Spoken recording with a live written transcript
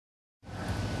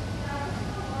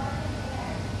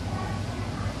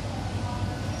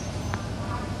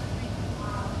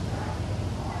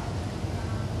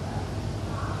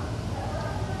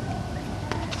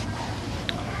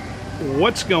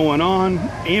What's going on?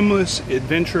 Aimless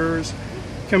Adventurers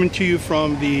coming to you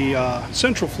from the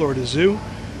Central Florida Zoo.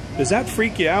 Does that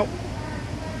freak you out?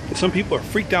 Some people are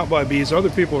freaked out by bees, other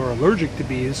people are allergic to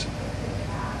bees.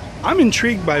 I'm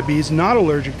intrigued by bees, not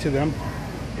allergic to them,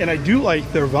 and I do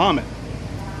like their vomit.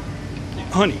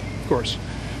 Honey, of course.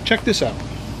 Check this out.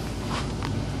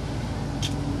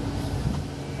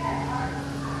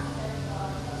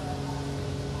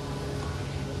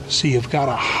 See, you've got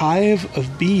a hive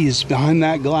of bees behind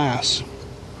that glass.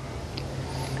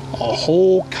 A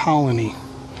whole colony.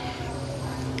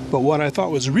 But what I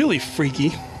thought was really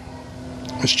freaky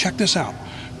was, check this out.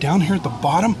 Down here at the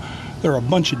bottom, there are a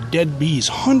bunch of dead bees,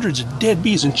 hundreds of dead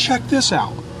bees, and check this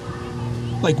out.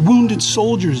 Like wounded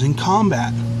soldiers in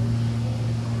combat.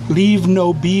 Leave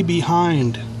no bee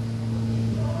behind.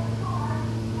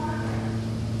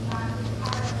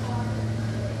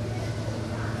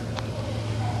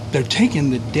 They're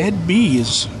taking the dead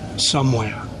bees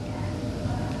somewhere.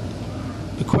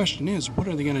 The question is, what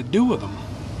are they going to do with them?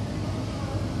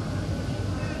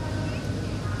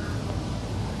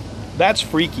 That's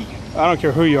freaky. I don't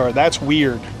care who you are. That's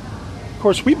weird. Of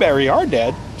course, we bury our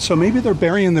dead, so maybe they're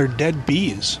burying their dead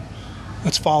bees.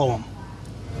 Let's follow them.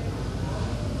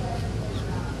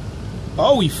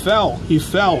 Oh, he fell. He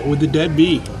fell with the dead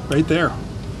bee right there.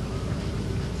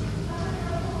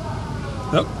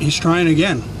 Oh, he's trying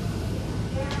again.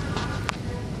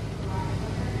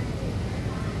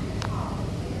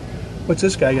 What's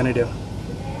this guy gonna do?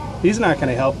 He's not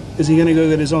gonna help. Is he gonna go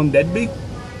get his own dead bee?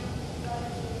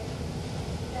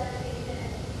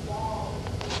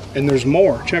 And there's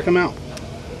more. Check them out.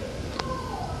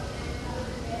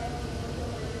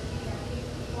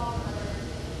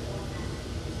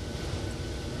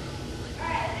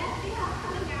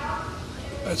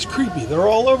 That's creepy. They're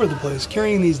all over the place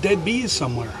carrying these dead bees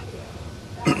somewhere.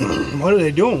 What are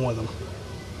they doing with them?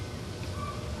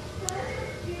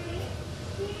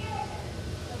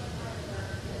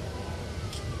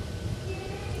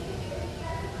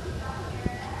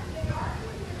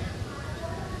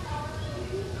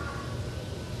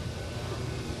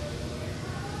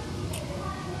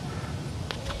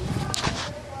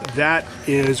 That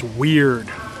is weird.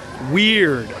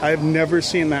 Weird. I've never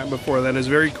seen that before. That is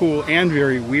very cool and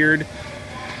very weird.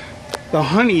 The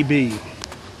honeybee.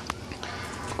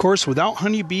 Of course, without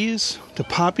honeybees to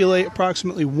populate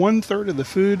approximately 1/3 of the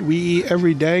food we eat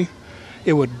every day,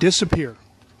 it would disappear.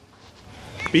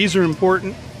 Bees are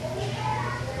important,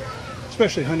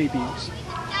 especially honeybees.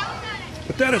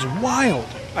 But that is wild.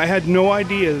 I had no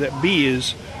idea that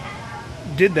bees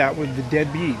did that with the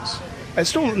dead bees. I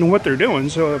still don't know what they're doing,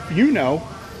 so if you know,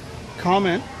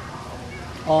 comment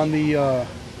on the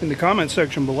in the comment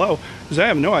section below, because I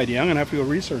have no idea. I'm gonna have to go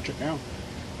research it now.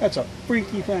 That's a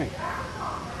freaky thing.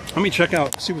 Let me check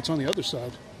out, see what's on the other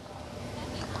side.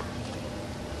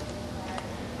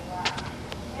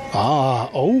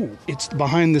 Oh, it's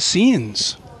behind the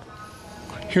scenes.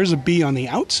 Here's a bee on the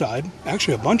outside,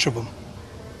 actually a bunch of them.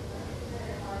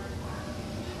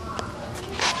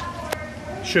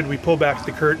 Should we pull back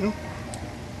the curtain?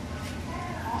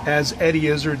 As Eddie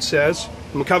Izzard says,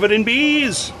 I'm covered in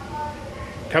bees.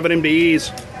 Covered in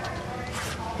bees.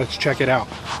 Let's check it out.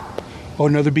 Oh,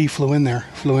 another bee flew in there.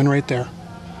 Flew in right there.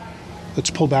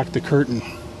 Let's pull back the curtain.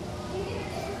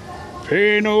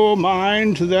 Pay no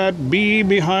mind to that bee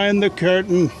behind the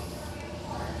curtain.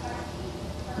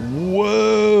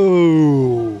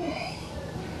 Whoa.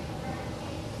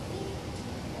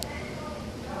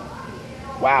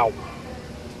 Wow.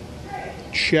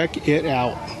 Check it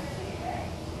out.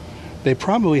 They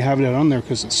probably have it on there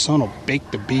because the sun will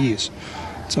bake the bees.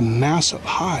 It's a massive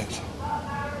hive.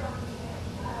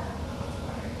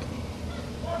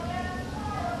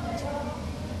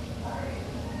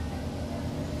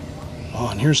 Oh,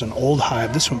 and here's an old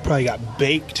hive. This one probably got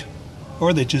baked,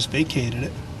 or they just vacated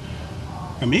it.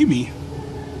 Or maybe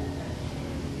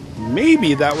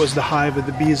that was the hive of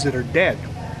the bees that are dead.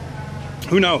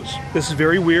 Who knows? This is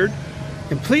very weird,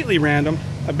 completely random.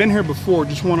 I've been here before,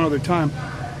 just one other time.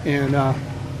 And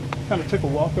kind of took a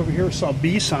walk over here, saw a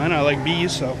bee sign. I like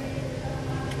bees, so.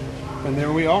 And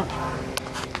there we are.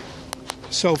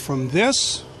 So from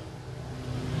this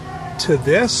to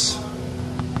this,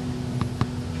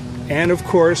 and of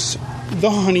course,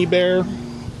 the honey bear.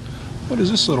 What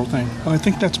is this little thing? Oh, I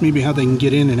think that's maybe how they can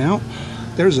get in and out.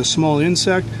 There's a small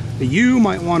insect that you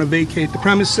might want to vacate the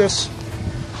premises.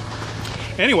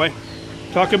 Anyway,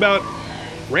 talk about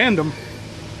random.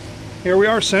 Here we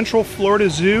are, Central Florida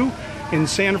Zoo in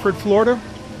Sanford, Florida.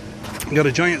 We got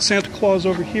a giant Santa Claus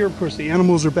over here. Of course, the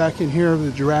animals are back in here, the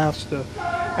giraffes, the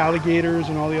alligators,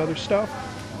 and all the other stuff.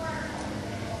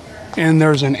 And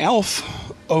there's an elf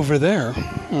over there,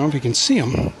 I don't know if you can see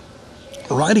him,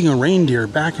 riding a reindeer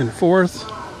back and forth.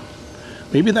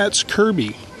 Maybe that's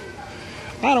Kirby.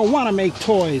 I don't want to make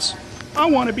toys. I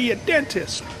want to be a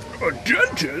dentist. A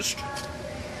dentist?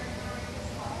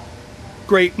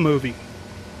 Great movie.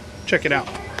 Check it out.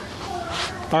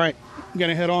 All right, I'm going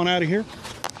to head on out of here.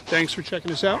 Thanks for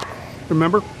checking us out.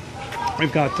 Remember,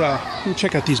 we've got, let me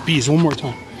check out these bees one more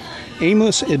time.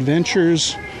 Aimless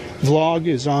Adventures vlog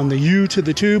is on the U to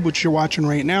the Tube, which you're watching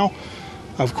right now.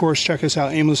 Of course, check us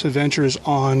out, Aimless Adventures,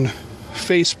 on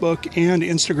Facebook and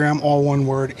Instagram, all one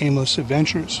word, Aimless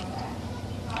Adventures.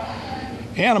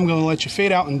 And I'm going to let you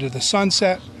fade out into the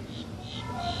sunset,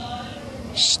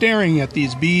 staring at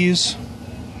these bees,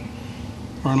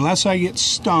 or unless I get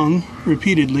stung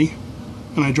repeatedly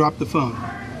and I drop the phone.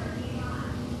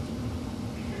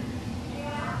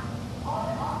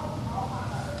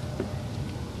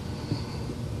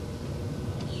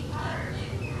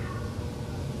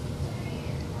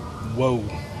 Whoa.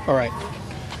 All right.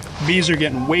 Bees are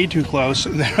getting way too close.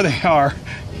 There they are.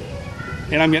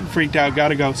 And I'm getting freaked out.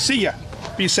 Gotta go. See ya.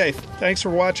 Be safe. Thanks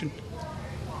for watching.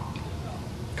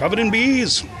 Covered in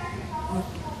bees.